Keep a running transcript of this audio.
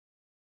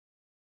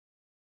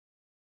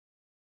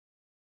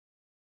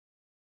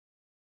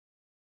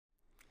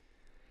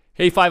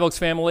Hey, Five Oaks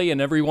family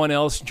and everyone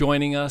else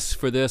joining us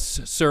for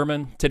this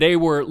sermon. Today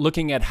we're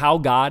looking at how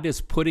God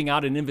is putting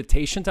out an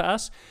invitation to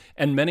us,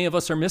 and many of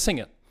us are missing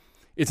it.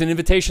 It's an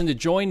invitation to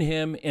join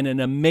Him in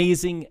an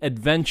amazing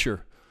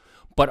adventure.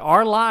 But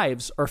our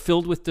lives are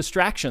filled with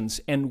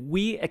distractions, and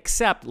we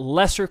accept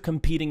lesser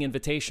competing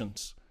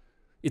invitations.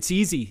 It's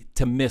easy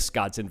to miss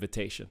God's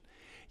invitation.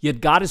 Yet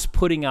God is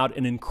putting out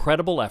an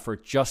incredible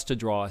effort just to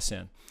draw us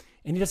in.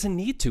 And He doesn't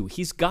need to.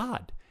 He's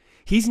God.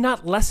 He's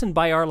not lessened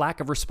by our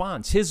lack of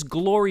response. His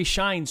glory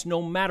shines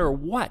no matter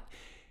what.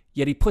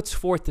 Yet He puts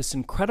forth this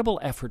incredible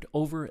effort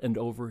over and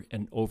over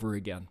and over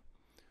again.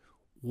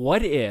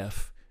 What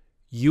if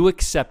you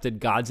accepted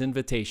God's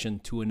invitation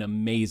to an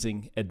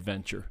amazing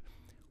adventure?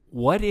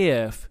 What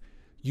if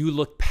you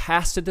looked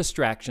past the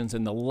distractions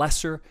and the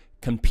lesser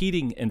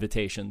competing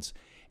invitations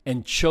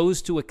and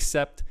chose to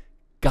accept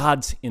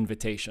God's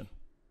invitation?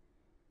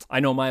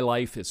 I know my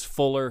life is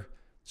fuller,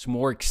 it's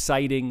more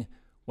exciting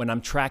when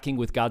I'm tracking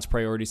with God's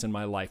priorities in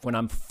my life, when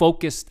I'm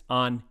focused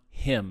on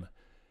Him.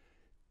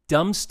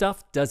 Dumb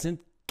stuff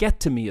doesn't get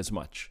to me as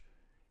much.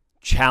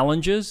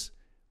 Challenges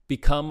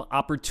become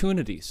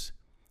opportunities.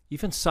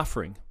 Even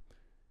suffering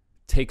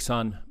takes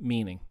on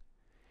meaning.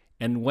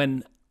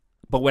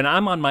 But when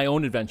I'm on my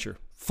own adventure,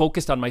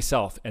 focused on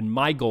myself and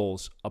my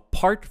goals,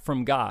 apart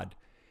from God,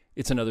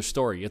 it's another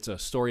story. It's a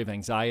story of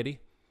anxiety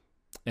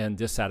and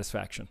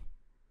dissatisfaction.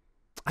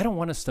 I don't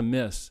want us to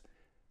miss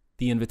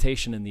the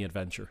invitation in the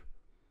adventure.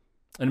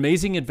 An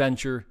amazing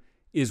adventure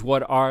is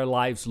what our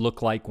lives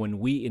look like when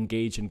we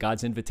engage in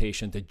God's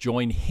invitation to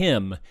join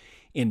Him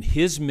in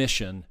His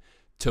mission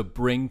to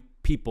bring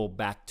people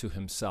back to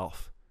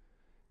Himself.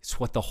 It's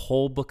what the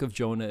whole book of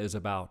Jonah is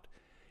about,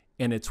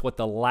 and it's what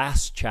the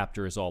last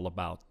chapter is all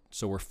about.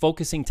 So we're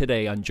focusing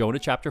today on Jonah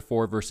chapter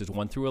 4, verses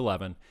 1 through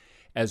 11,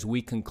 as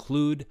we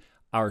conclude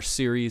our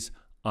series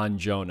on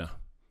Jonah.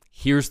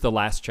 Here's the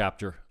last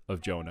chapter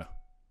of Jonah.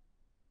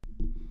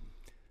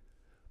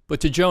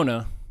 But to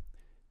Jonah,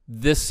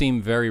 this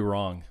seemed very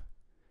wrong,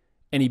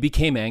 and he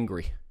became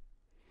angry.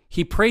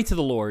 He prayed to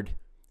the Lord,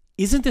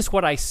 "Isn't this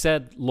what I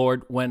said,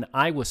 Lord, when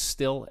I was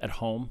still at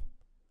home?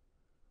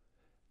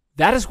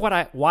 That is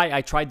why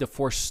I tried to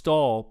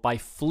forestall by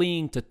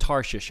fleeing to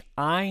Tarshish.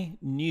 I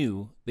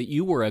knew that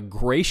you were a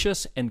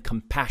gracious and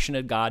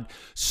compassionate God,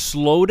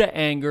 slow to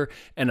anger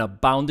and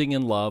abounding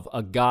in love,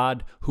 a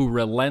God who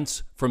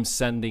relents from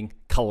sending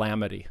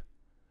calamity.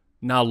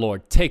 Now,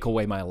 Lord, take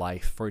away my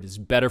life, for it is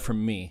better for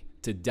me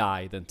to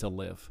die than to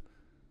live."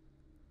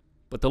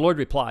 But the Lord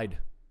replied,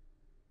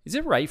 "Is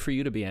it right for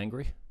you to be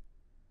angry?"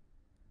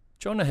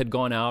 Jonah had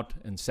gone out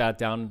and sat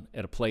down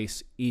at a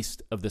place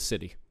east of the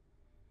city.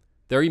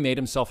 There he made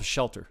himself a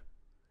shelter,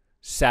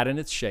 sat in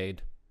its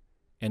shade,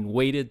 and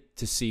waited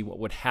to see what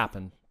would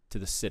happen to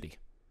the city.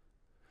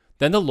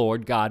 Then the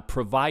Lord God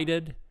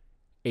provided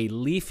a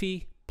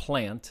leafy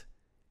plant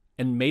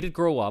and made it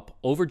grow up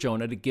over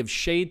Jonah to give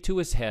shade to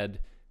his head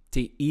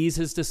to ease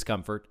his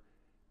discomfort,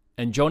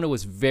 and Jonah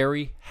was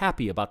very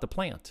happy about the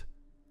plant.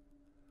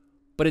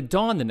 But at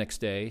dawn the next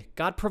day,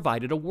 God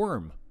provided a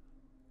worm,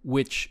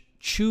 which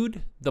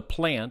chewed the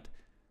plant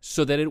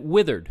so that it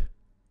withered.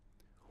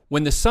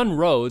 When the sun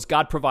rose,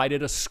 God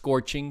provided a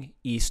scorching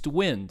east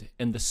wind,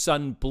 and the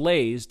sun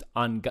blazed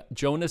on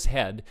Jonah's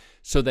head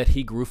so that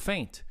he grew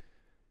faint.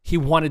 He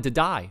wanted to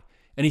die,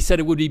 and he said,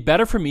 "It would be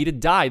better for me to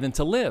die than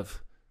to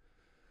live."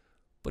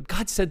 But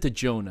God said to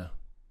Jonah,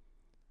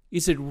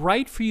 "Is it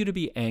right for you to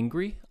be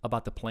angry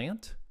about the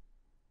plant?"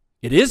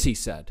 "It is," he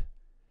said,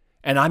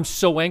 "and I'm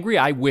so angry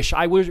I wish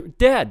I were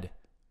dead."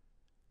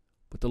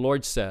 But the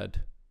Lord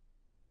said,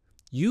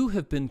 "You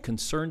have been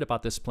concerned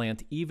about this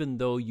plant even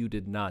though you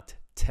did not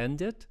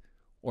tend it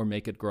or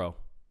make it grow.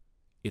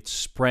 It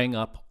sprang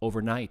up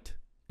overnight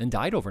and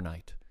died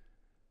overnight.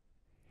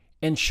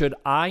 And should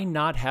I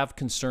not have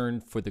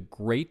concern for the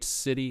great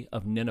city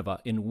of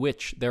Nineveh, in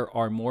which there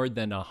are more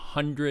than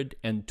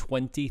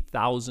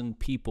 120,000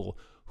 people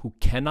who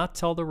cannot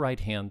tell the right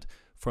hand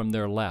from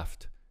their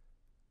left,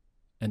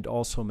 and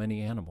also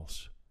many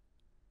animals?"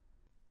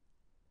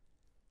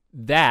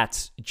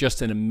 That's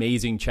just an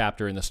amazing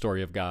chapter in the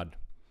story of God.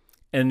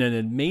 And an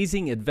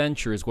amazing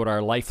adventure is what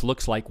our life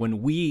looks like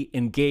when we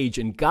engage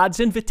in God's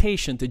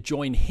invitation to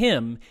join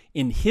Him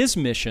in His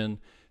mission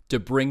to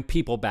bring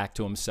people back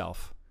to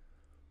Himself.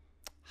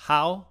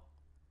 How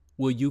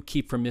will you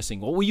keep from missing?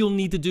 What will you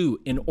need to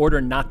do in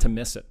order not to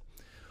miss it?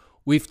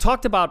 We've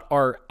talked about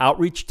our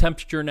outreach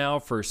temperature now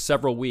for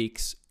several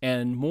weeks,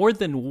 and more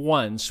than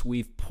once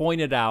we've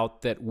pointed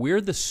out that we're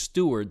the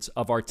stewards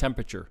of our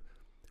temperature.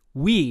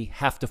 We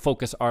have to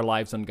focus our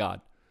lives on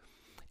God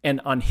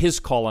and on His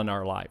call on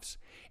our lives.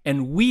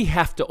 And we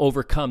have to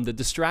overcome the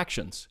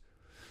distractions.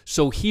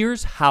 So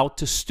here's how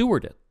to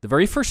steward it. The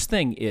very first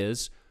thing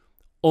is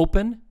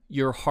open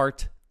your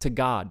heart to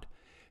God.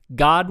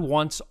 God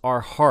wants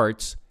our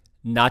hearts,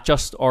 not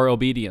just our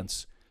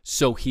obedience.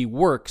 So He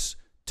works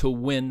to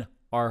win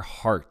our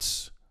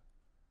hearts.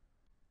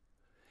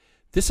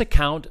 This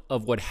account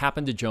of what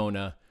happened to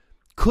Jonah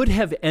could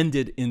have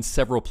ended in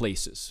several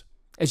places.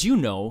 As you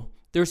know,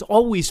 There's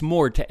always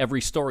more to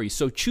every story.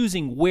 So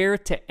choosing where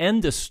to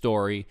end a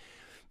story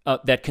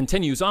that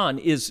continues on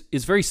is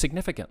very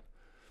significant.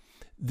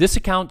 This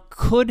account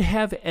could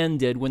have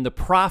ended when the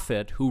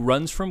prophet who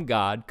runs from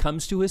God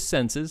comes to his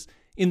senses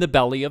in the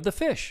belly of the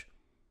fish.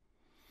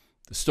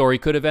 The story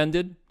could have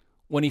ended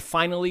when he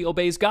finally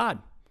obeys God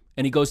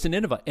and he goes to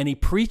Nineveh and he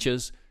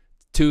preaches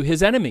to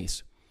his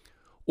enemies.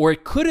 Or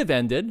it could have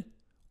ended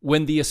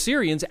when the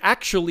Assyrians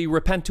actually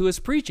repent to his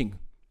preaching.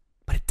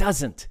 But it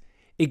doesn't.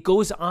 It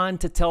goes on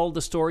to tell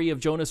the story of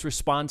Jonah's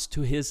response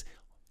to his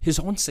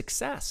own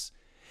success.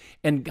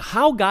 And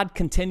how God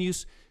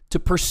continues to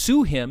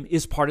pursue him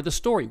is part of the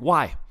story.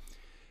 Why?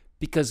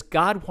 Because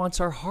God wants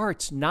our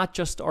hearts, not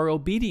just our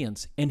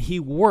obedience, and he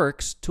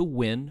works to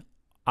win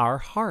our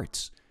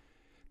hearts.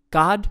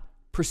 God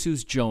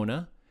pursues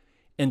Jonah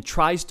and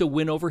tries to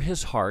win over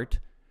his heart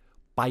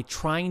by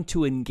trying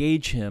to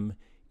engage him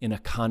in a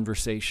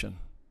conversation.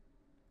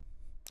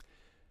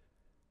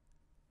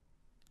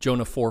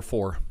 Jonah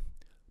 4:4.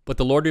 But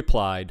the Lord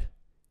replied,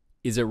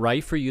 "Is it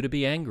right for you to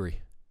be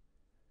angry?"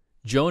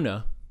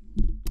 Jonah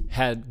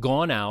had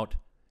gone out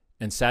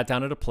and sat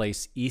down at a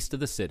place east of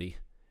the city.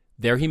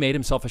 There he made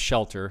himself a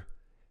shelter,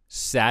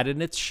 sat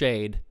in its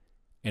shade,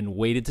 and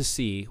waited to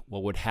see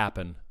what would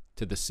happen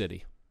to the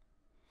city.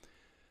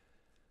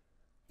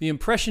 The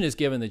impression is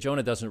given that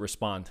Jonah doesn't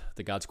respond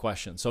to God's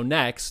question. So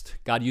next,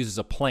 God uses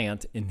a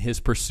plant in his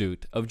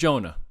pursuit of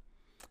Jonah.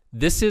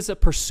 This is a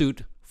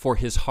pursuit for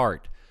his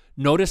heart.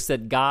 Notice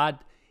that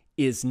God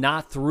is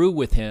not through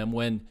with him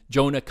when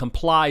Jonah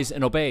complies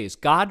and obeys.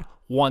 God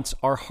wants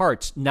our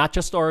hearts, not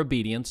just our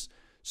obedience,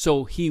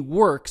 so he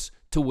works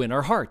to win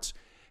our hearts.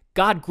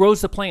 God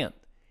grows the plant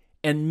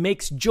and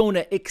makes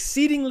Jonah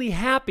exceedingly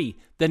happy.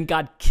 Then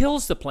God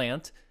kills the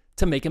plant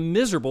to make him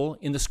miserable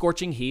in the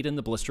scorching heat and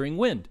the blistering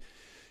wind.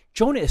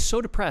 Jonah is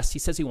so depressed, he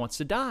says he wants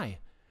to die.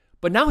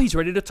 But now he's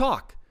ready to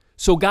talk.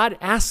 So God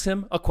asks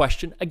him a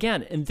question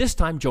again, and this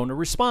time Jonah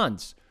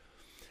responds.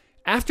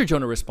 After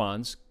Jonah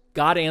responds,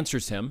 God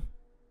answers him,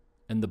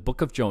 and the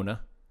book of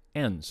Jonah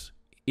ends.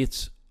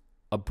 It's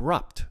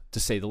abrupt, to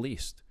say the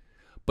least,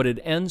 but it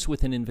ends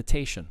with an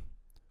invitation.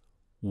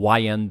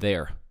 Why end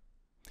there?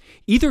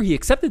 Either he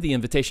accepted the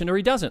invitation or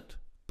he doesn't,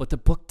 but the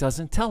book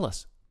doesn't tell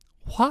us.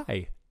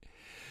 Why?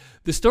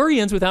 The story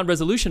ends without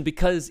resolution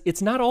because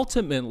it's not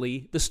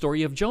ultimately the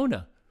story of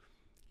Jonah.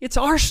 It's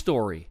our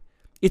story.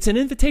 It's an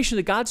invitation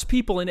to God's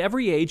people in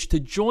every age to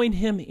join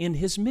him in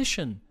his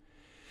mission.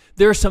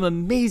 There are some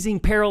amazing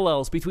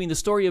parallels between the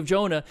story of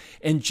Jonah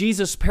and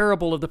Jesus'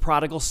 parable of the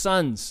prodigal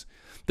sons.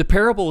 The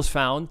parable is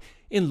found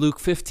in Luke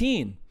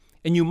 15.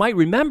 And you might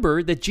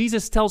remember that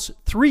Jesus tells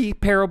 3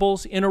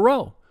 parables in a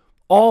row,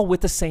 all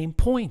with the same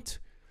point.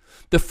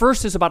 The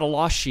first is about a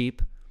lost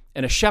sheep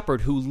and a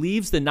shepherd who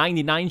leaves the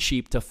 99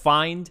 sheep to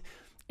find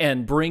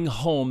and bring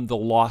home the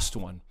lost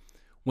one.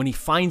 When he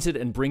finds it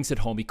and brings it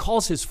home, he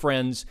calls his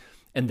friends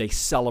and they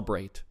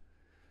celebrate.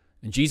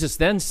 And Jesus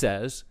then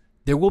says,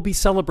 there will be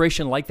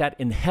celebration like that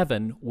in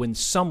heaven when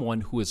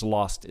someone who is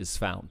lost is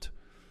found.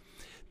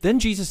 Then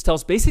Jesus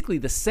tells basically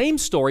the same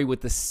story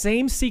with the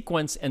same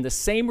sequence and the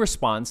same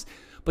response,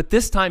 but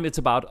this time it's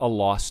about a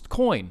lost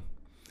coin.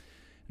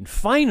 And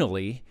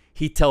finally,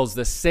 he tells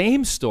the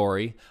same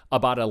story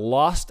about a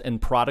lost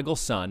and prodigal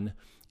son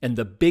and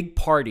the big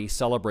party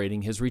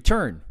celebrating his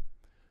return.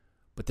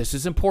 But this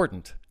is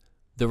important.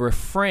 The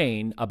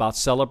refrain about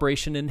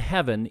celebration in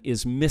heaven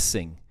is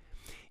missing.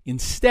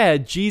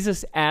 Instead,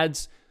 Jesus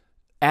adds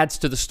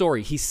to the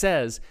story. He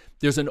says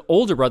there's an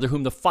older brother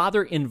whom the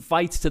father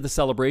invites to the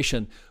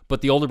celebration,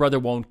 but the older brother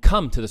won't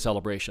come to the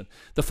celebration.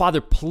 The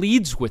father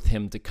pleads with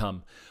him to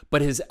come,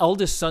 but his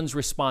eldest son's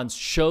response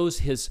shows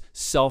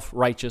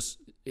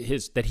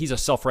that he's a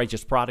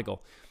self-righteous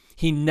prodigal.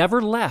 He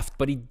never left,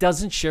 but he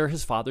doesn't share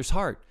his father's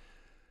heart.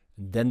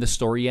 And then the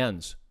story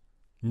ends.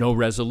 No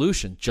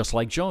resolution, just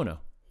like Jonah.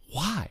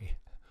 Why?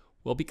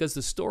 Well, because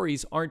the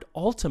stories aren't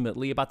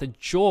ultimately about the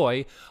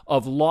joy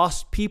of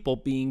lost people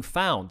being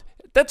found.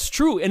 That's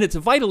true, and it's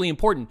vitally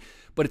important,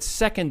 but it's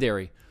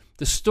secondary.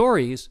 The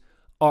stories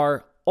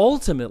are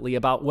ultimately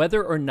about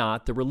whether or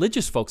not the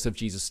religious folks of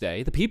Jesus'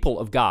 day, the people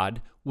of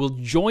God, will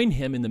join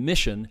him in the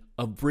mission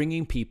of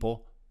bringing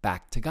people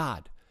back to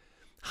God.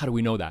 How do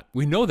we know that?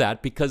 We know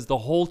that because the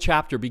whole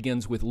chapter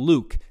begins with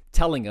Luke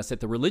telling us that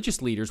the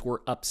religious leaders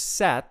were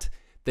upset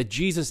that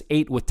Jesus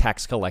ate with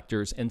tax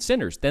collectors and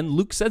sinners. Then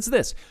Luke says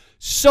this,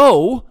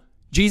 so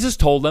Jesus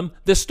told them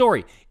this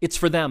story. It's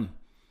for them.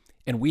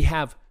 And we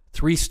have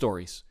 3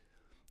 stories.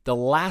 The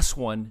last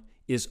one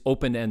is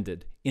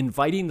open-ended,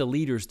 inviting the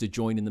leaders to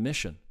join in the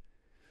mission.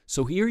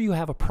 So here you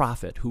have a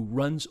prophet who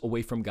runs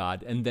away from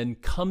God and then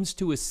comes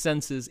to his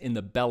senses in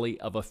the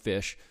belly of a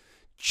fish,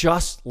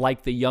 just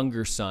like the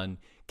younger son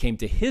came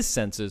to his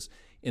senses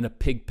in a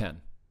pig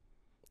pen.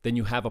 Then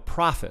you have a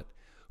prophet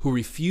who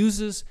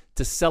refuses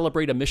to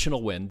celebrate a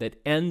missional win that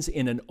ends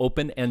in an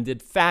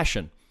open-ended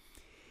fashion.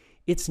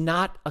 It's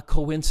not a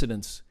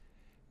coincidence.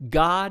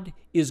 God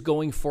is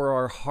going for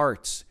our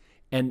hearts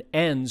and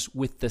ends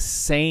with the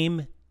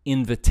same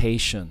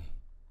invitation.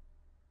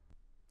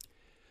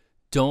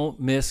 Don't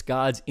miss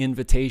God's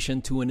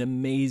invitation to an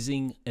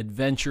amazing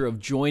adventure of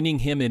joining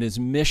Him in His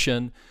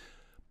mission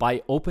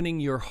by opening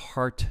your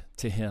heart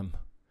to Him.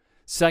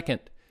 Second,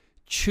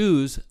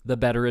 choose the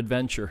better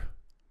adventure.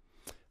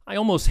 I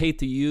almost hate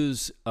to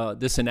use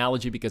this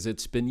analogy because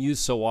it's been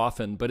used so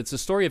often, but it's a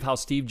story of how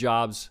Steve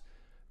Jobs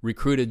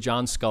recruited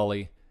John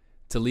Sculley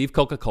to leave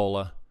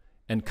Coca-Cola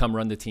and come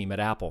run the team at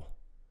Apple.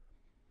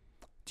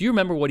 Do you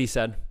remember what he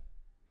said?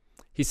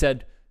 He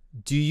said,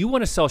 "Do you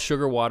want to sell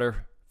sugar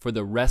water for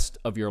the rest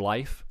of your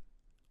life,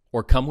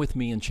 or come with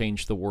me and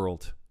change the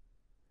world?"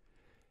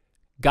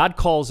 God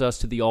calls us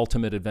to the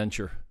ultimate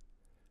adventure,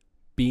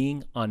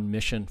 being on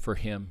mission for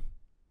Him.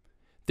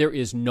 There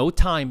is no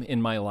time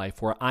in my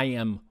life where I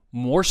am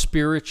more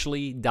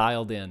spiritually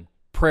dialed in,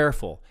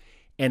 prayerful,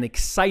 and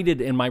excited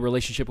in my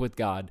relationship with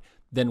God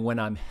than when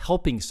I'm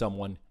helping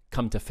someone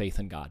come to faith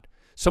in God,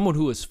 someone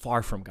who is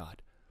far from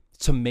God.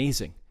 It's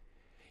amazing.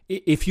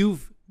 If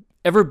you've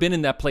ever been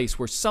in that place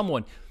where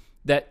someone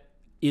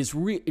is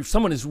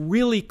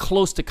really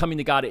close to coming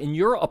to God and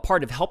you're a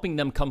part of helping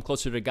them come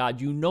closer to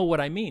God, you know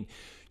what I mean.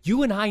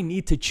 You and I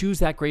need to choose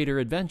that greater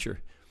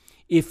adventure.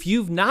 If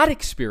you've not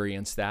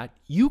experienced that,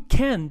 you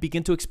can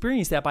begin to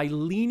experience that by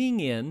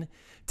leaning in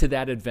to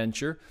that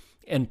adventure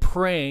and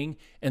praying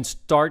and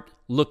start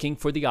looking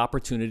for the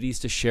opportunities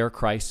to share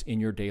Christ in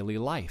your daily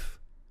life.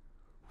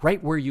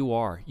 Right where you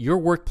are, your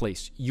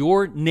workplace,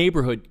 your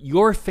neighborhood,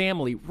 your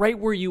family, right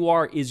where you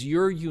are is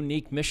your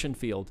unique mission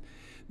field.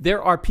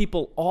 There are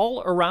people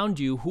all around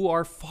you who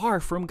are far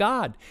from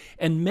God,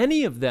 and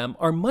many of them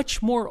are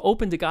much more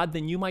open to God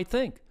than you might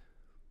think.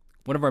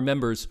 One of our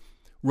members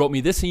wrote me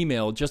this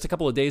email just a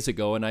couple of days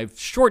ago, and I've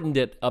shortened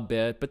it a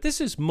bit, but this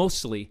is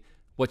mostly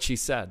what she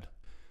said.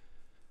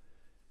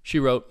 She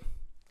wrote,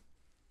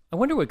 "I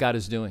wonder what God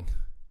is doing.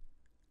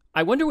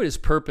 I wonder what His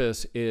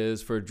purpose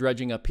is for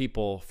dredging up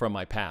people from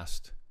my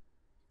past.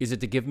 Is it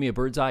to give me a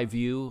bird's eye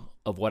view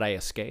of what I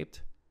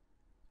escaped?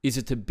 Is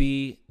it to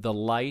be the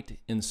light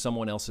in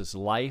someone else's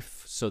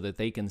life so that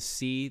they can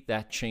see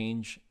that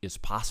change is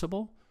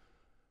possible?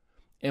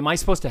 Am I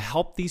supposed to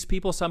help these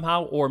people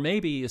somehow? Or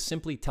maybe is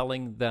simply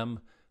telling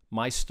them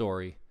my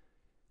story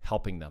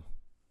helping them?"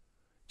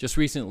 Just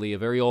recently, a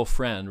very old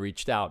friend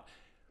reached out.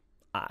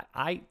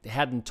 I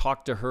hadn't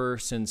talked to her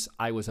since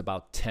I was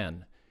about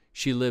 10.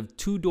 She lived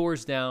 2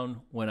 doors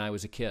down when I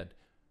was a kid.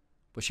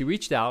 But she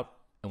reached out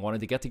and wanted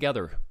to get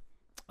together.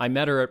 I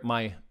met her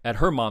at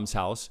her mom's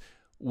house,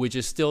 which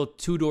is still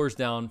 2 doors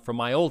down from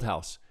my old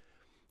house.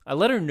 I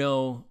let her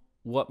know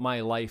what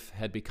my life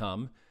had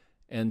become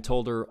and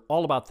told her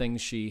all about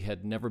things she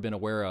had never been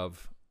aware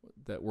of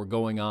that were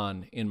going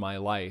on in my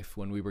life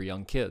when we were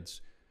young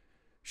kids.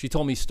 She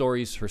told me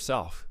stories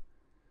herself,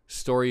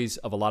 stories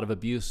of a lot of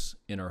abuse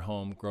in her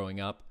home growing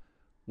up,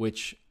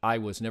 which I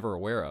was never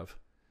aware of.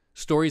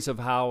 Stories of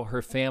how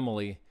her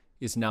family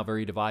is now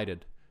very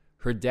divided.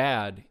 Her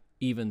dad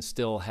even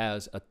still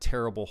has a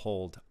terrible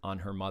hold on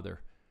her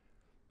mother.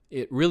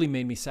 It really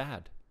made me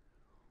sad.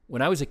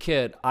 When I was a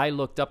kid, I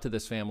looked up to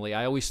this family.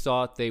 I always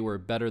thought they were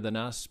better than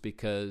us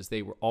because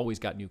they always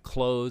got new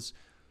clothes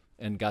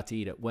and got to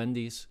eat at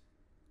Wendy's.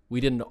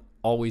 We didn't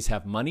always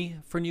have money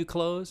for new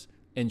clothes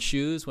and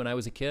shoes when I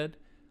was a kid.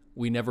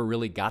 We never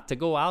really got to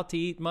go out to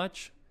eat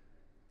much.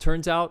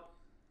 Turns out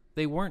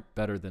they weren't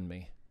better than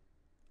me.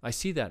 I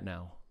see that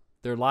now.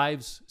 Their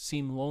lives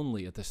seem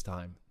lonely at this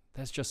time.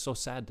 That's just so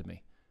sad to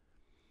me.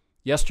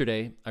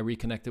 Yesterday, I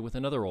reconnected with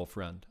another old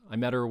friend. I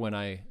met her when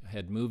I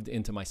had moved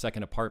into my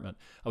second apartment.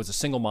 I was a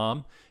single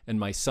mom, and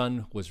my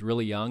son was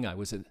really young. I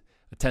was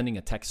attending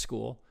a tech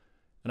school,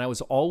 and I was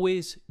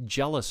always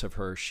jealous of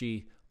her.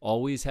 She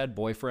always had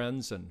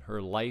boyfriends, and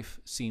her life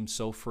seemed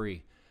so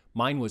free.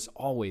 Mine was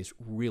always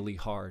really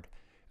hard.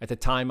 At the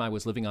time, I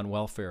was living on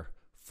welfare,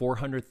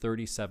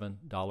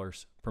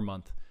 $437 per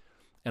month,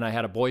 and I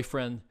had a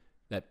boyfriend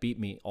that beat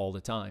me all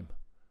the time.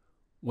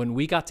 When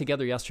we got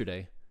together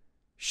yesterday,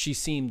 she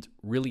seemed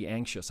really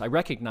anxious. I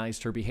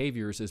recognized her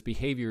behaviors as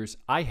behaviors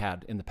I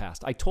had in the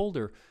past. I told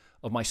her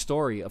of my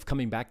story of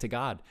coming back to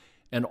God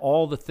and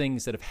all the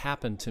things that have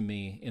happened to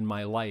me in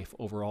my life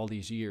over all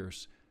these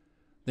years.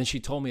 Then she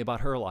told me about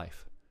her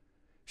life.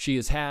 She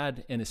has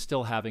had and is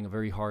still having a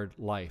very hard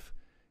life.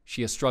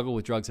 She has struggled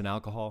with drugs and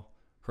alcohol.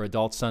 Her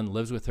adult son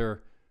lives with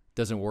her,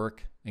 doesn't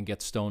work, and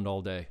gets stoned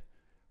all day.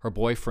 Her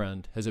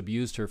boyfriend has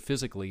abused her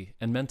physically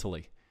and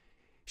mentally.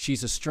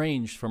 She's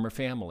estranged from her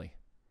family.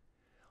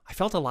 I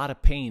felt a lot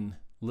of pain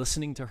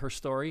listening to her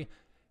story,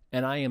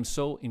 and I am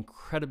so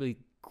incredibly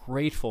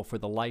grateful for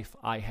the life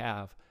I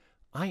have.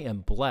 I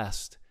am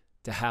blessed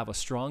to have a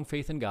strong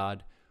faith in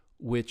God,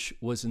 which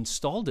was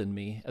installed in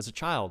me as a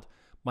child.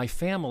 My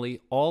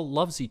family all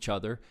loves each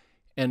other,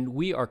 and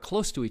we are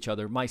close to each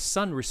other. My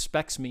son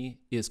respects me,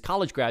 is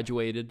college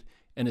graduated,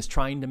 and is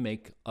trying to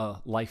make a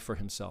life for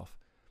himself.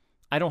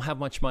 I don't have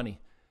much money,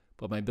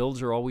 but my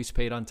bills are always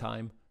paid on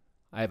time.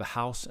 I have a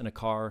house and a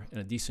car and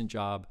a decent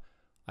job.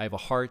 I have a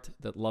heart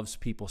that loves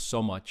people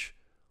so much.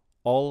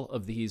 All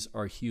of these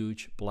are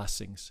huge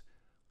blessings.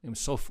 I'm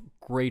so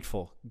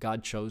grateful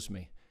God chose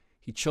me.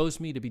 He chose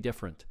me to be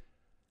different.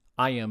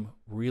 I am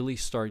really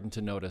starting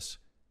to notice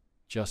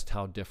just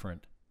how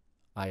different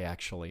I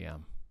actually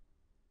am.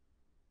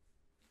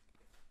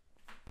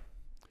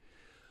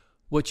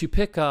 What you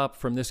pick up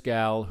from this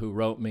gal who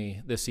wrote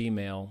me this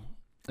email,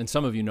 and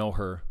some of you know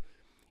her,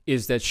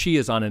 is that she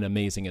is on an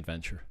amazing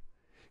adventure.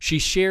 She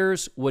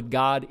shares what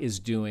God is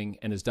doing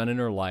and has done in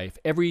her life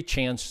every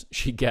chance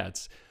she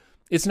gets.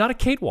 It's not a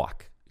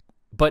cakewalk,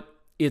 but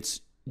it's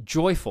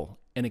joyful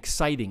and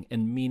exciting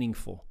and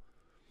meaningful.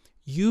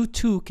 You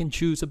too can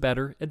choose a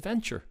better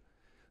adventure.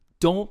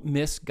 Don't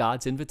miss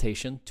God's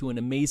invitation to an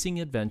amazing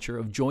adventure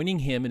of joining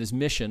Him in His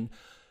mission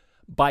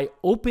by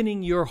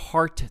opening your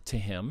heart to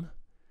Him,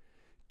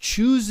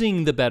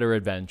 choosing the better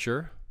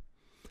adventure,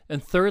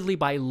 and thirdly,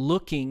 by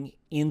looking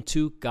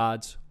into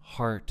God's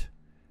heart.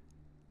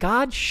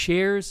 God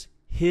shares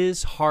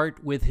His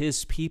heart with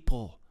His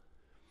people.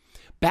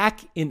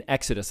 Back in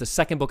Exodus, the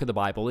second book of the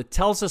Bible, it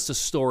tells us a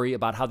story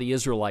about how the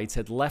Israelites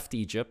had left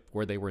Egypt,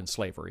 where they were in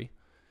slavery.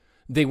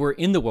 They were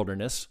in the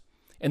wilderness,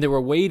 and they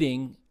were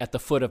waiting at the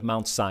foot of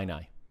Mount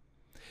Sinai.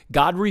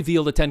 God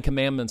revealed the 10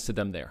 Commandments to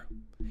them there.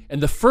 And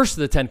the first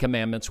of the 10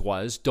 Commandments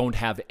was, don't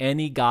have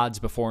any gods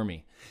before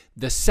me.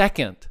 The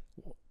second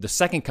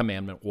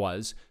commandment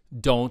was,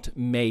 don't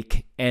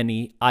make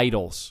any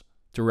idols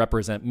to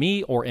represent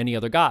me or any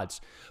other gods.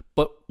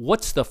 But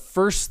what's the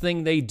first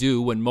thing they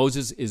do when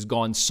Moses is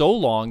gone so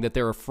long that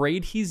they're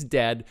afraid he's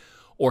dead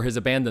or has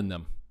abandoned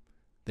them?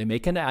 They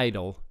make an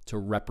idol to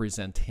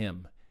represent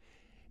him.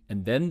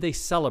 And then they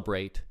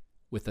celebrate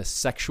with a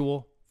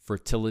sexual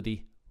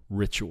fertility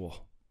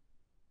ritual.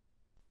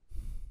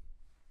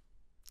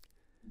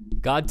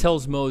 God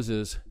tells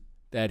Moses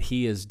that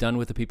he is done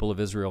with the people of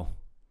Israel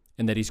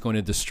and that he's going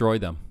to destroy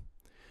them.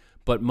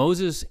 But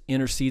Moses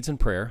intercedes in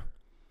prayer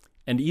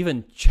and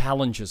even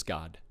challenges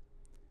God.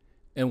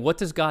 And what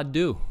does God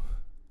do?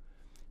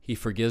 He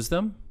forgives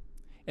them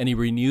and he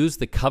renews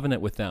the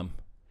covenant with them.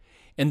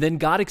 And then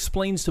God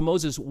explains to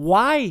Moses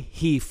why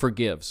he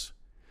forgives.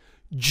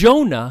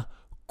 Jonah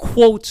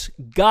quotes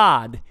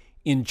God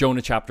in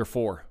Jonah chapter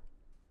 4.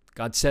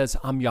 God says,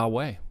 I'm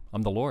Yahweh,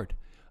 I'm the Lord,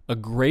 a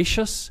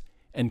gracious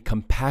and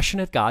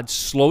compassionate God,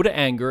 slow to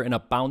anger and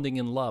abounding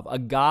in love, a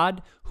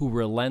God who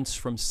relents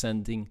from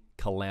sending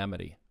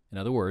calamity. In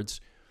other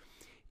words,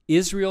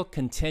 Israel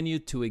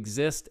continued to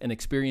exist and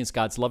experience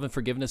God's love and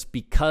forgiveness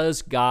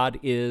because God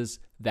is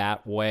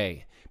that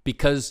way,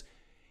 because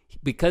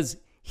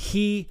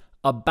he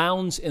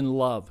abounds in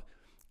love.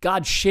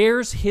 God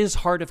shares his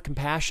heart of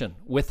compassion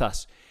with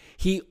us.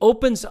 He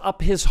opens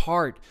up his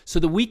heart so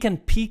that we can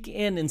peek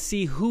in and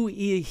see who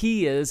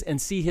he is and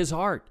see his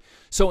heart.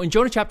 So in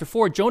Jonah chapter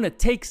 4, Jonah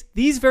takes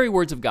these very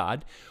words of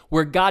God,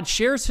 where God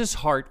shares his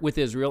heart with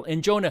Israel,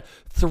 and Jonah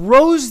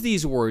throws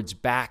these words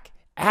back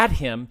at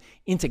him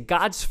into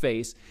God's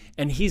face,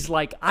 and he's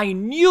like, I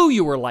knew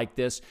you were like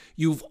this.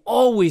 You've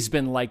always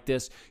been like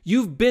this.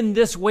 You've been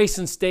this way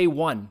since day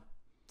one.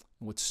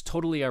 What's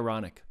totally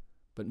ironic,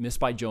 but missed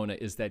by Jonah,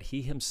 is that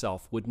he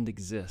himself wouldn't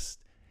exist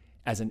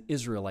as an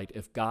Israelite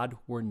if God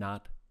were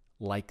not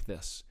like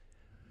this.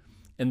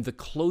 And the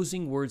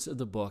closing words of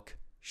the book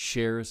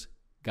shares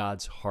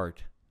God's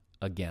heart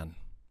again.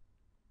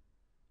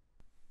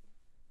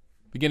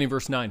 Beginning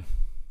verse 9.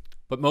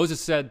 But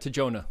Moses said to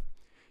Jonah,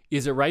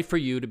 is it right for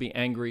you to be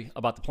angry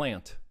about the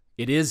plant?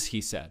 It is,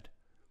 he said.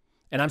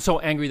 And I'm so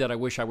angry that I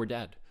wish I were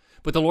dead.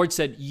 But the Lord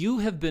said, you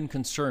have been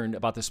concerned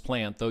about this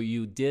plant, though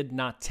you did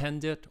not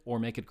tend it or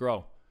make it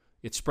grow.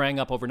 It sprang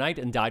up overnight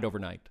and died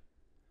overnight.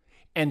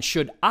 And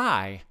should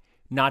I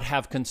not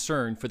have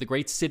concern for the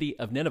great city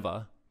of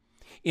Nineveh,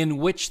 in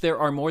which there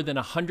are more than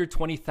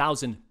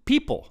 120,000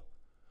 people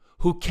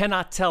who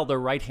cannot tell their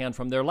right hand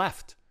from their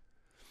left,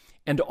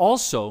 and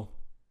also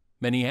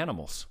many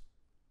animals?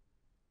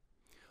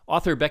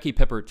 Author Becky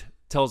Pippert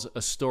tells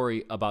a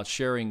story about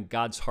sharing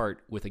God's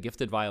heart with a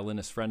gifted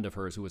violinist friend of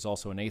hers who was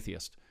also an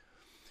atheist.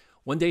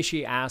 One day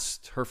she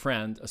asked her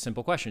friend a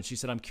simple question. She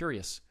said, I'm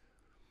curious,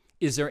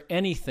 is there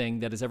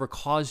anything that has ever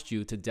caused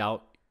you to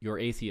doubt your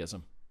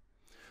atheism?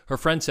 Her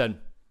friend said,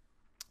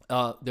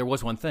 there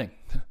was one thing.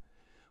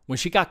 When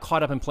she got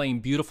caught up in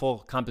playing beautiful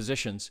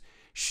compositions,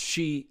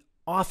 she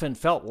often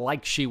felt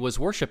like she was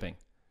worshiping.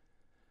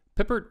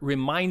 Pippert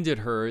reminded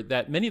her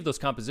that many of those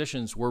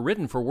compositions were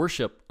written for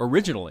worship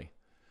originally.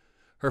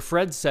 Her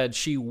friend said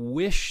she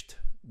wished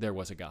there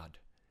was a God,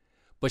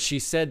 but she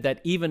said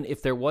that even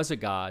if there was a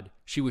God,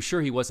 she was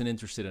sure he wasn't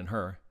interested in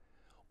her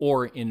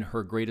or in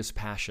her greatest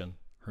passion,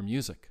 her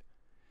music.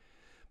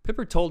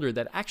 Pippert told her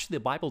that actually the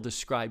Bible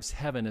describes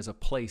heaven as a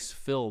place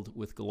filled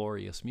with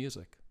glorious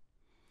music.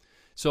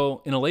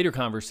 So in a later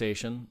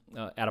conversation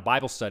at a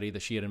Bible study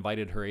that she had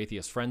invited her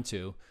atheist friend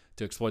to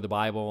explore the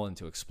Bible and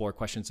to explore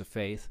questions of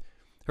faith,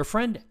 her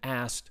friend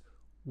asked,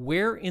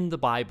 where in the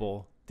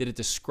Bible did it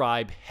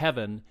describe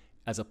heaven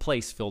as a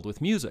place filled with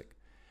music?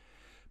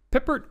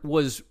 Pippert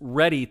was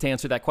ready to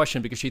answer that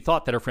question because she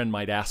thought that her friend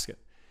might ask it.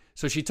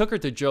 So she took her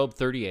to Job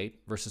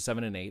 38, verses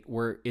 7 and 8,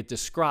 where it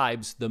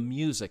describes the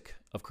music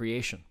of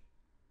creation.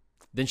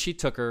 Then she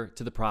took her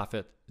to the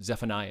prophet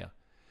Zephaniah,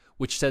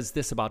 which says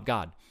this about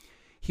God.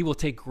 He will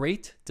take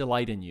great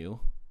delight in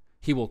you.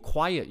 He will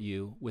quiet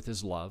you with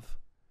his love,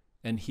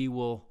 and he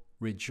will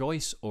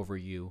rejoice over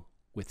you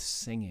with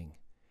singing.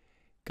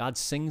 God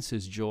sings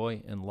his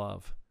joy and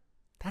love.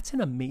 That's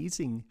an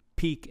amazing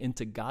peek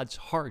into God's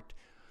heart.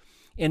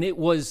 And it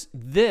was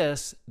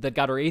this that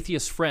got our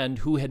atheist friend,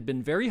 who had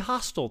been very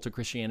hostile to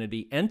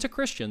Christianity and to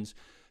Christians,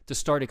 to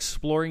start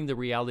exploring the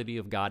reality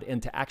of God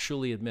and to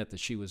actually admit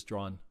that she was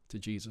drawn to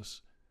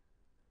Jesus.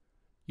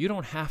 You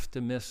don't have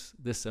to miss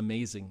this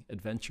amazing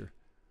adventure.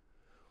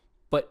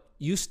 But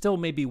you still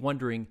may be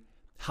wondering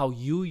how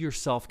you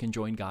yourself can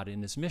join God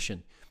in his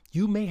mission.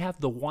 You may have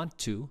the want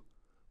to,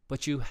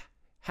 but you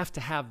have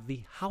to have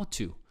the how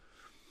to.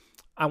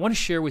 I want to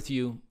share with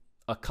you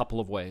a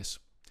couple of ways.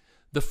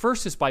 The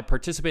first is by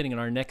participating in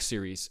our next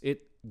series.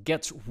 It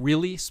gets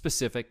really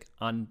specific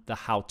on the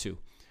how to.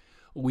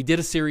 We did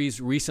a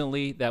series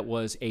recently that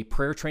was a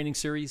prayer training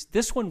series.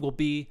 This one will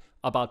be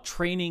about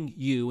training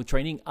you,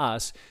 training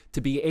us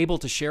to be able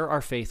to share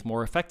our faith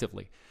more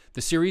effectively.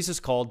 The series is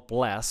called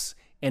Bless,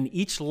 and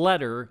each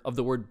letter of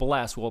the word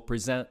bless will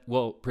present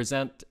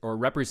or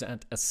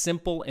represent a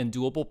simple and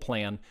doable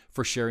plan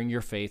for sharing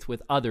your faith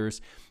with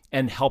others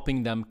and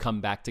helping them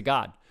come back to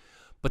God.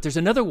 But there's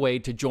another way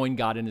to join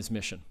God in his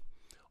mission.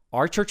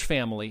 Our church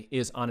family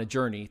is on a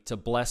journey to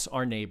bless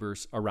our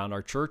neighbors around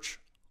our church,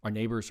 our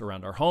neighbors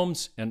around our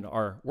homes, and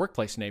our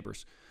workplace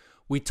neighbors.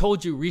 We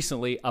told you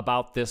recently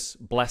about this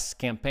Bless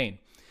campaign,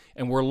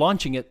 and we're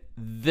launching it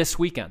this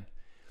weekend.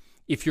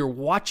 If you're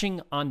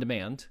watching on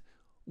demand,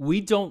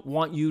 we don't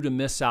want you to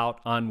miss out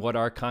on what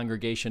our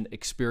congregation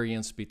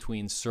experienced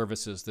between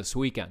services this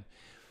weekend.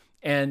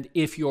 And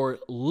if you're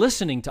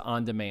listening to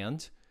on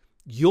demand,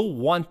 you'll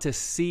want to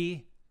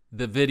see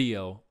the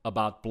video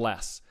about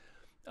Bless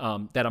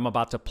that I'm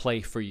about to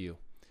play for you.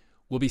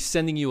 We'll be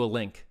sending you a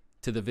link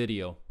to the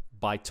video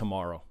by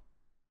tomorrow.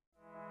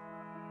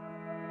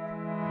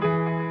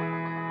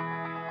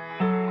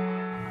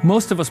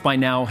 Most of us by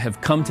now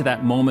have come to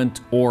that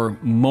moment or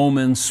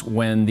moments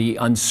when the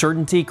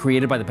uncertainty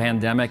created by the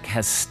pandemic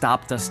has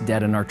stopped us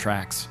dead in our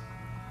tracks.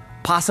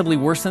 Possibly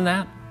worse than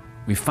that,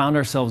 we found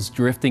ourselves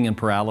drifting in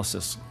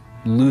paralysis,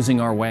 losing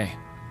our way.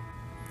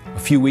 A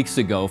few weeks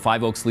ago,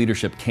 Five Oaks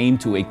leadership came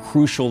to a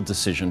crucial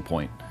decision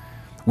point.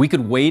 We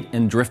could wait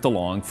and drift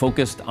along,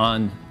 focused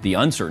on the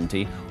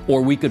uncertainty,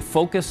 or we could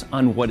focus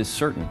on what is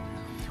certain.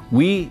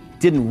 We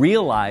didn't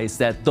realize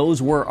that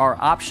those were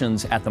our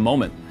options at the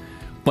moment,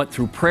 but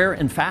through prayer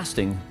and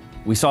fasting,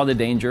 we saw the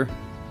danger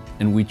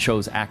and we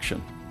chose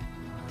action.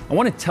 I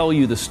want to tell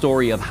you the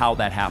story of how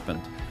that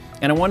happened,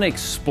 and I want to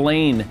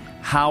explain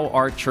how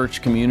our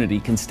church community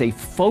can stay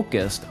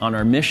focused on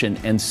our mission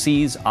and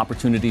seize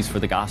opportunities for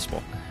the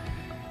gospel.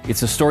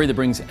 It's a story that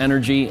brings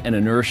energy and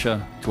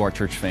inertia to our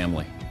church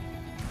family.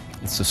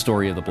 It's the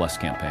story of the Bless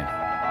campaign.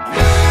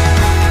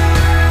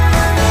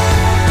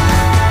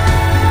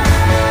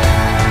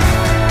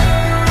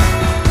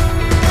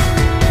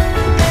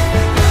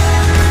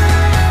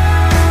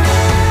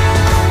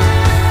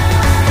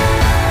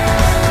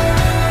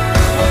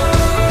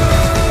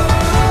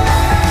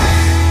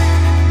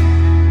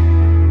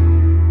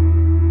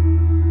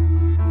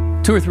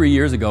 2 or 3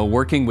 years ago,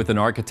 working with an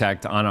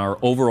architect on our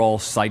overall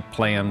site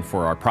plan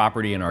for our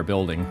property and our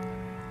building,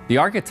 the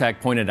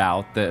architect pointed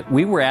out that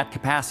we were at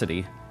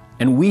capacity,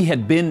 and we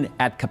had been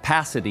at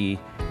capacity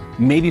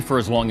maybe for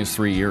as long as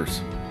 3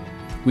 years.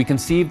 We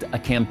conceived a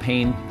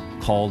campaign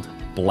called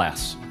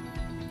Bless.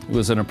 It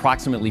was an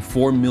approximately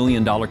 $4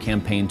 million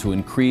campaign to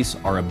increase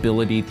our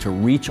ability to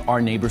reach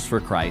our neighbors for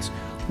Christ,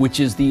 which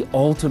is the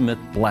ultimate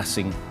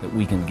blessing that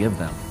we can give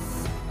them.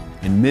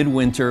 In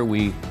midwinter,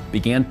 we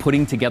began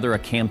putting together a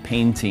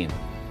campaign team.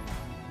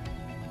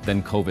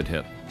 Then COVID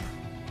hit.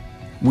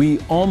 We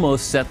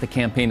almost set the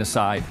campaign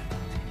aside.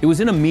 It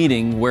was in a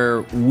meeting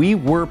where we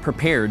were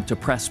prepared to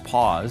press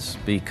pause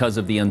because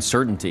of the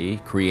uncertainty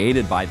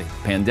created by the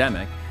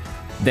pandemic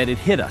that it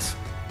hit us.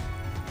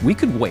 We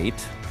could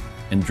wait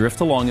and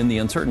drift along in the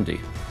uncertainty,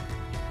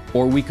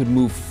 or we could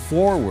move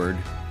forward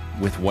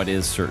with what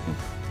is certain.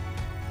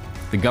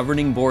 The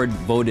governing board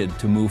voted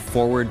to move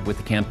forward with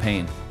the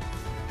campaign.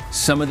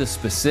 Some of the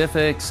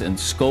specifics and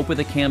scope of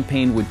the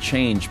campaign would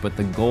change, but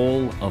the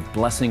goal of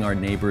blessing our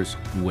neighbors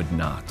would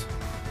not.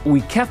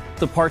 We kept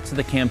the parts of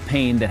the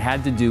campaign that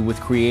had to do with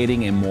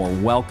creating a more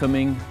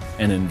welcoming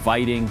and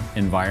inviting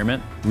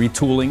environment,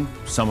 retooling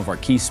some of our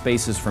key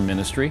spaces for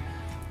ministry,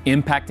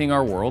 impacting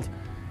our world,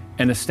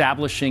 and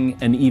establishing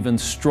an even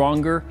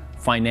stronger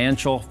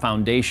financial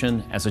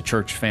foundation as a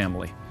church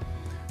family.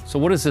 So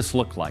what does this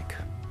look like?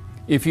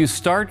 If you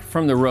start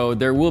from the road,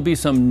 there will be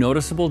some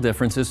noticeable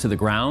differences to the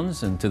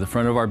grounds and to the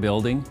front of our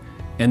building,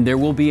 and there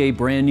will be a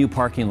brand new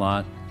parking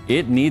lot.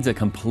 It needs a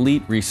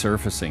complete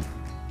resurfacing,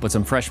 but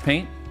some fresh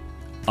paint,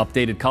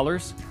 updated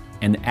colors,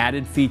 and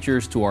added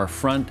features to our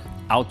front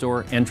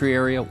outdoor entry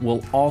area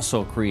will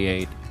also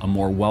create a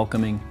more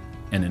welcoming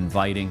and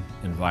inviting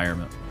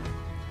environment.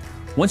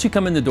 Once you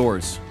come in the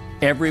doors,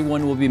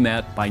 everyone will be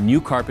met by new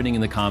carpeting in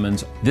the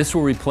commons. This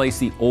will replace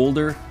the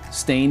older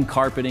stained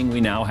carpeting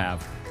we now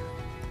have.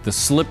 The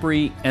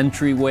slippery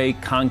entryway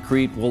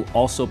concrete will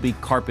also be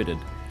carpeted,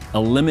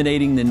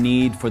 eliminating the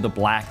need for the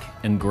black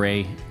and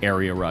gray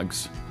area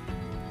rugs.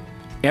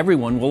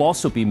 Everyone will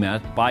also be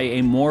met by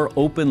a more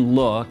open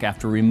look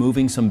after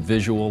removing some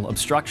visual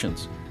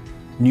obstructions.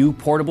 New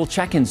portable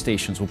check-in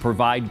stations will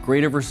provide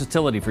greater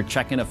versatility for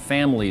check-in of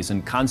families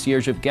and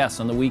concierge of guests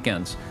on the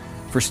weekends,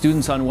 for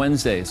students on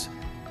Wednesdays,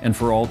 and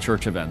for all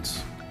church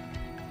events.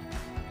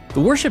 The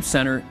worship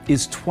center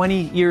is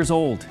 20 years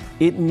old.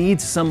 It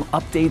needs some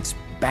updates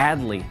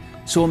badly.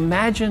 So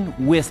imagine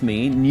with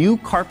me new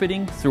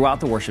carpeting throughout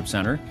the worship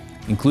center,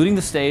 including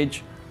the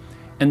stage,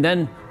 and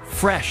then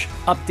fresh,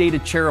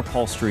 updated chair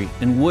upholstery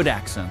and wood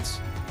accents.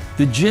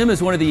 The gym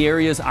is one of the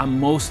areas I'm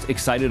most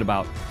excited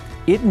about.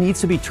 It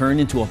needs to be turned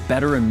into a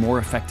better and more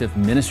effective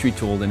ministry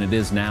tool than it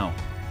is now.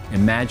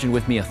 Imagine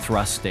with me a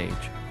thrust stage,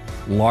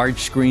 large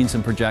screens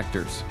and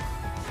projectors,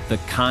 the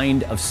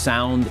kind of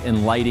sound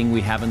and lighting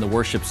we have in the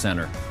worship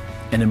center,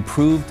 and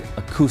improved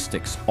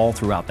acoustics all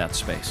throughout that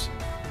space.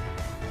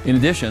 In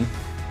addition,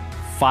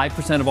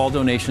 5% of all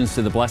donations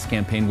to the Bless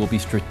campaign will be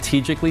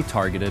strategically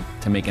targeted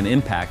to make an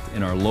impact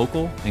in our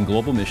local and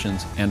global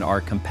missions and our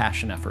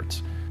compassion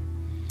efforts.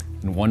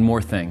 And one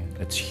more thing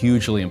that's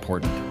hugely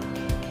important.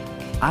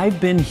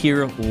 I've been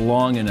here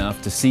long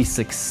enough to see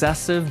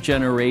successive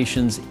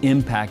generations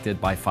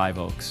impacted by Five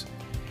Oaks.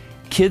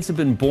 Kids have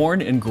been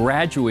born and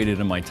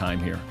graduated in my time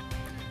here.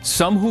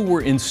 Some who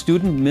were in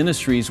student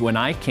ministries when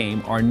I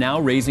came are now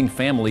raising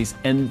families,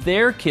 and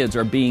their kids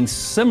are being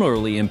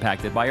similarly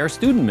impacted by our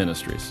student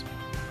ministries.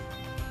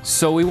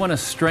 So we want to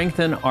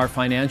strengthen our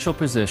financial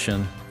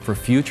position for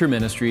future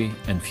ministry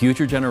and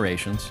future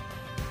generations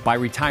by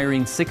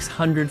retiring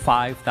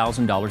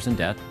 $605,000 in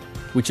debt,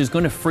 which is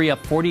going to free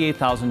up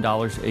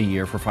 $48,000 a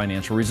year for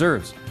financial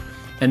reserves.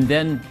 And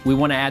then we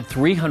want to add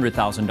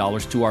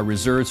 $300,000 to our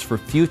reserves for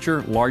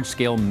future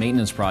large-scale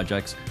maintenance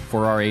projects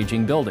for our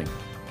aging building.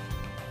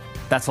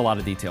 That's a lot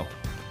of detail.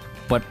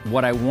 But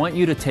what I want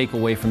you to take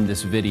away from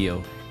this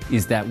video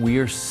is that we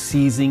are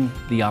seizing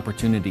the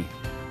opportunity.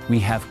 We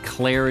have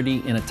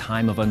clarity in a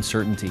time of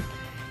uncertainty.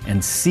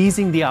 And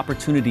seizing the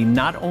opportunity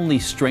not only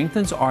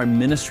strengthens our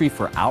ministry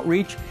for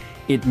outreach,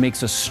 it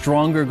makes us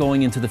stronger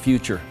going into the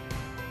future.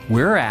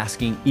 We're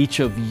asking each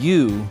of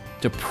you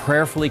to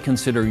prayerfully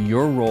consider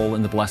your role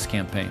in the Bless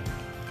campaign.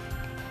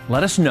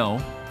 Let us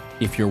know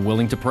if you're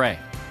willing to pray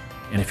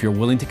and if you're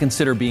willing to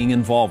consider being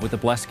involved with the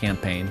Bless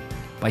campaign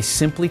by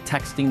simply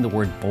texting the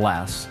word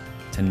BLESS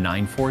to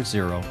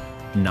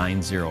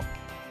 94090.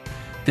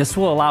 This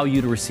will allow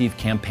you to receive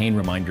campaign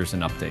reminders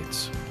and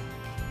updates.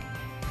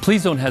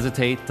 Please don't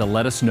hesitate to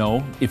let us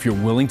know if you're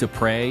willing to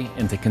pray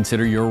and to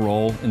consider your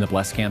role in the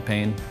Bless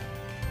campaign.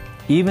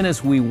 Even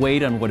as we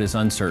wait on what is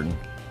uncertain,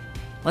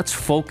 let's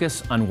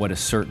focus on what is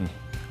certain,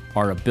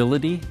 our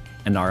ability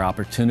and our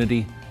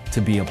opportunity to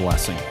be a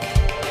blessing.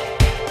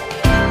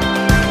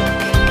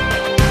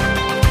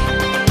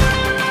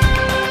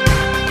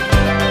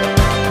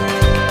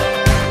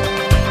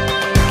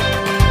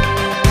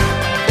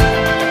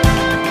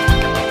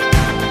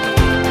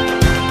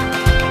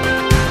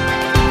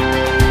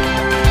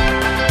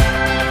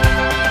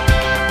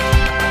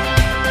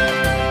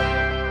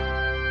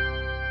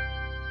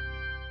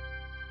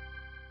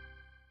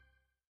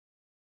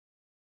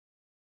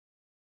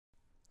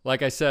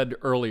 Like I said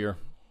earlier,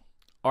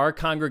 our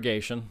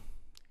congregation,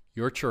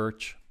 your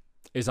church,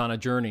 is on a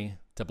journey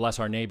to bless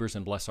our neighbors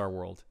and bless our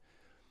world.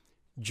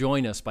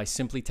 Join us by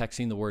simply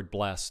texting the word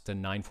BLESS to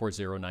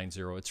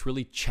 94090. It's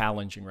really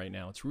challenging right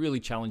now. It's really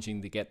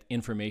challenging to get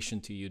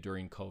information to you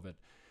during COVID.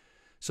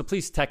 So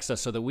please text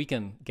us so that we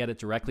can get it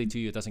directly to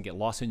you. It doesn't get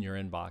lost in your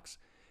inbox.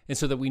 And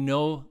so that we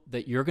know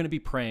that you're going to be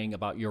praying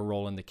about your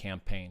role in the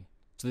campaign,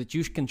 so that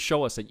you can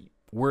show us that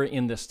we're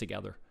in this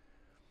together.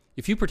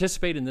 If you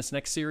participate in this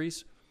next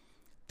series,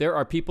 there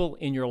are people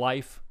in your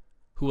life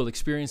who will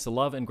experience the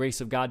love and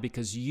grace of God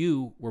because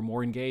you were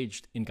more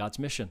engaged in God's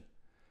mission.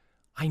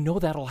 I know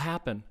that'll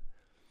happen.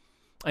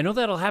 I know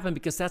that'll happen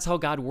because that's how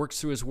God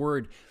works through His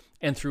Word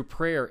and through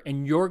prayer.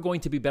 And you're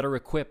going to be better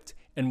equipped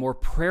and more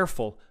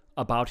prayerful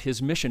about His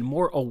mission,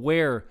 more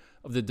aware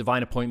of the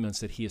divine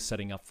appointments that He is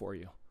setting up for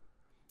you.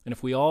 And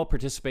if we all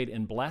participate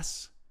in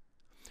Bless,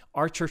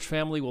 our church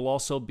family will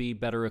also be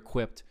better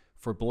equipped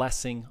for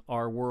blessing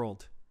our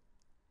world.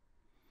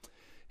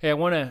 Hey, I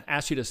want to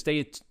ask you to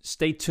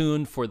stay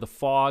tuned for The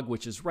Fog,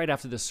 which is right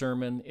after the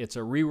sermon. It's a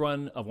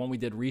rerun of one we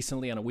did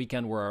recently on a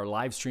weekend where our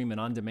live stream and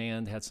on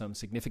demand had some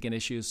significant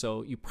issues,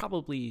 so you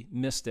probably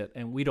missed it,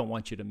 and we don't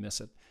want you to miss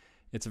it.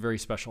 It's a very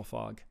special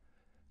Fog.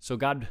 So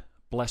God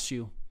bless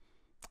you,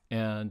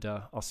 and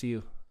I'll see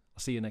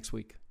you next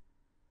week.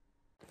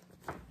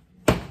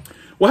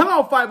 Well,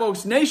 hello, Five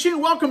Oaks Nation.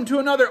 Welcome to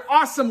another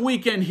awesome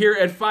weekend here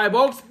at Five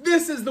Oaks.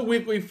 This is the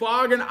Weekly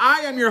Fog, and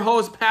I am your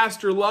host,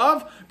 Pastor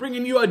Love,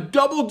 bringing you a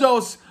double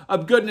dose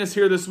of goodness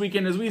here this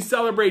weekend as we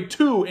celebrate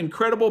two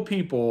incredible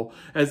people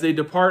as they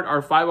depart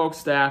our Five Oaks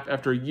staff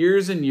after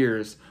years and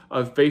years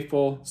of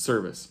faithful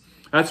service.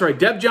 That's right,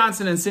 Deb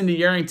Johnson and Cindy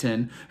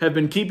Yarrington have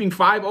been keeping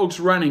Five Oaks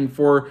running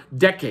for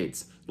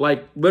decades,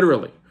 like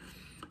literally.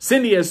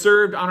 Cindy has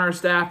served on our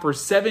staff for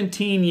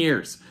 17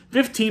 years.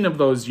 15 of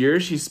those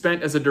years she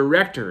spent as a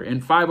director in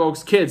Five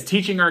Oaks Kids,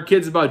 teaching our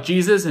kids about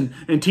Jesus and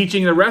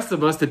teaching the rest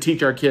of us to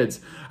teach our kids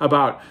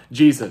about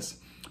Jesus.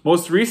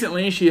 Most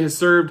recently, she has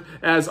served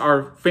as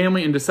our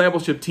family and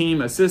discipleship team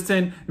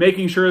assistant,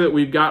 making sure that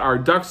we've got our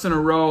ducks in a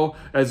row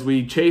as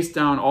we chase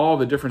down all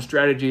the different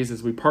strategies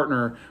as we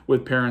partner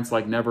with parents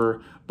like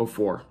never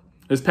before.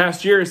 This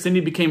past year, Cindy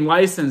became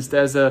licensed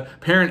as a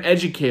parent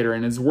educator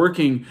and is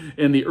working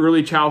in the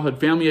early childhood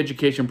family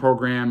education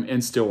program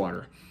in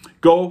Stillwater.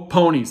 Go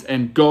Ponies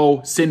and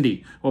go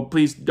Cindy. Well,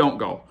 please don't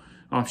go.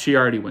 She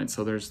already went,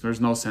 so there's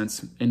no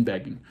sense in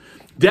begging.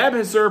 Deb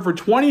has served for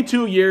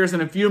 22 years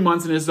and a few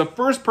months and is the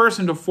first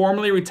person to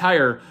formally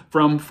retire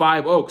from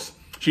Five Oaks.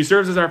 She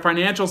serves as our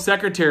financial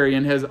secretary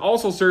and has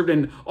also served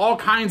in all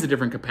kinds of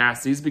different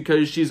capacities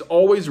because she's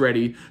always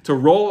ready to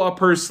roll up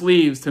her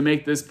sleeves to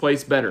make this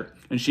place better.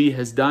 And she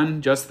has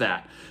done just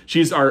that.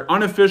 She's our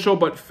unofficial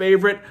but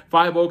favorite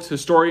Five Oaks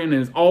historian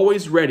and is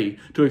always ready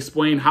to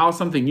explain how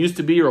something used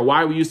to be or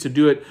why we used to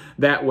do it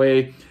that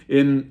way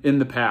in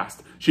the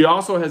past. She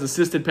also has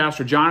assisted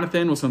Pastor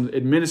Jonathan with some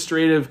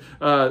administrative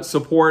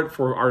support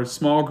for our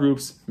small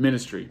groups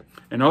ministry.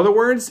 In other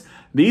words,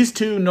 these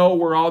two know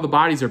where all the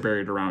bodies are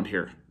buried around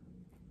here.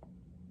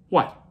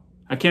 What?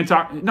 I can't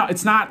talk. No,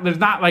 it's not. There's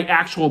not like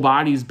actual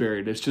bodies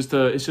buried. It's just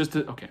a.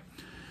 Okay.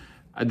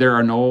 There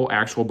are no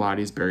actual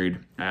bodies buried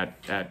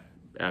at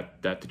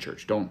the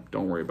church. Don't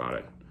worry about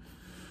it.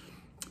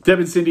 Deb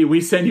and Cindy,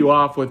 we send you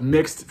off with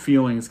mixed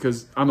feelings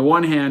because on the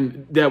one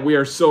hand, Deb, we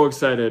are so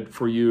excited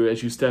for you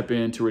as you step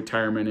into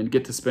retirement and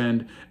get to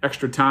spend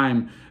extra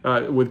time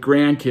with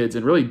grandkids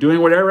and really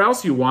doing whatever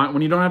else you want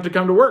when you don't have to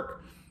come to work.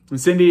 And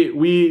Cindy,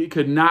 we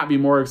could not be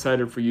more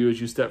excited for you as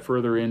you step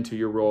further into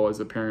your role as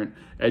a parent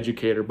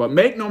educator. But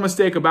make no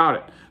mistake about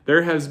it,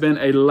 there has been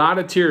a lot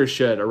of tears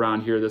shed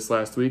around here this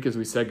last week as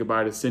we said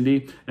goodbye to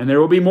Cindy. And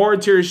there will be more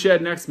tears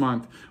shed next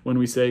month when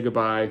we say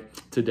goodbye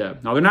to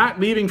Deb. Now, they're not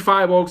leaving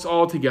Five Oaks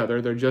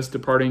altogether. They're just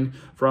departing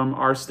from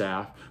our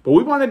staff. But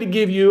we wanted to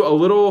give you a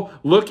little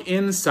look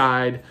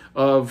inside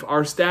of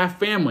our staff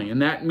family.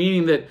 And that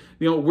meaning that,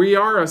 we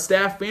are a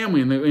staff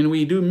family and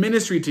we do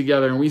ministry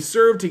together and we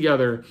serve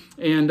together.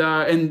 And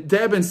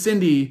Deb and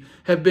Cindy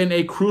have been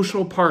a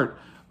crucial part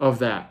of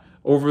that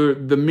over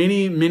the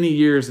many, many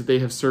years that they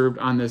have served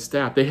on this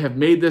staff. They have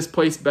made this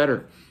place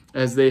better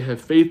as they have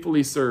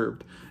faithfully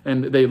served.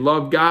 And they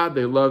love God,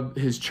 they love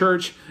His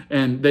church,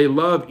 and they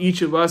love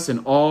each of us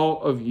and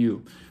all of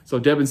you. So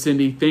Deb and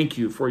Cindy, thank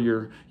you for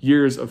your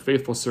years of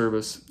faithful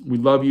service. We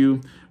love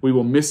you. We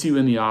will miss you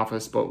in the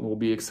office, but we'll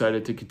be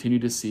excited to continue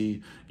to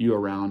see you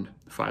around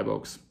Five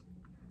Oaks.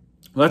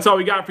 Well, that's all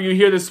we got for you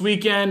here this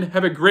weekend.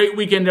 Have a great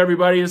weekend,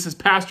 everybody. This is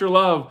Pastor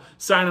Love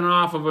signing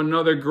off of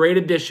another great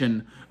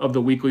edition of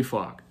the Weekly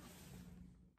Flog.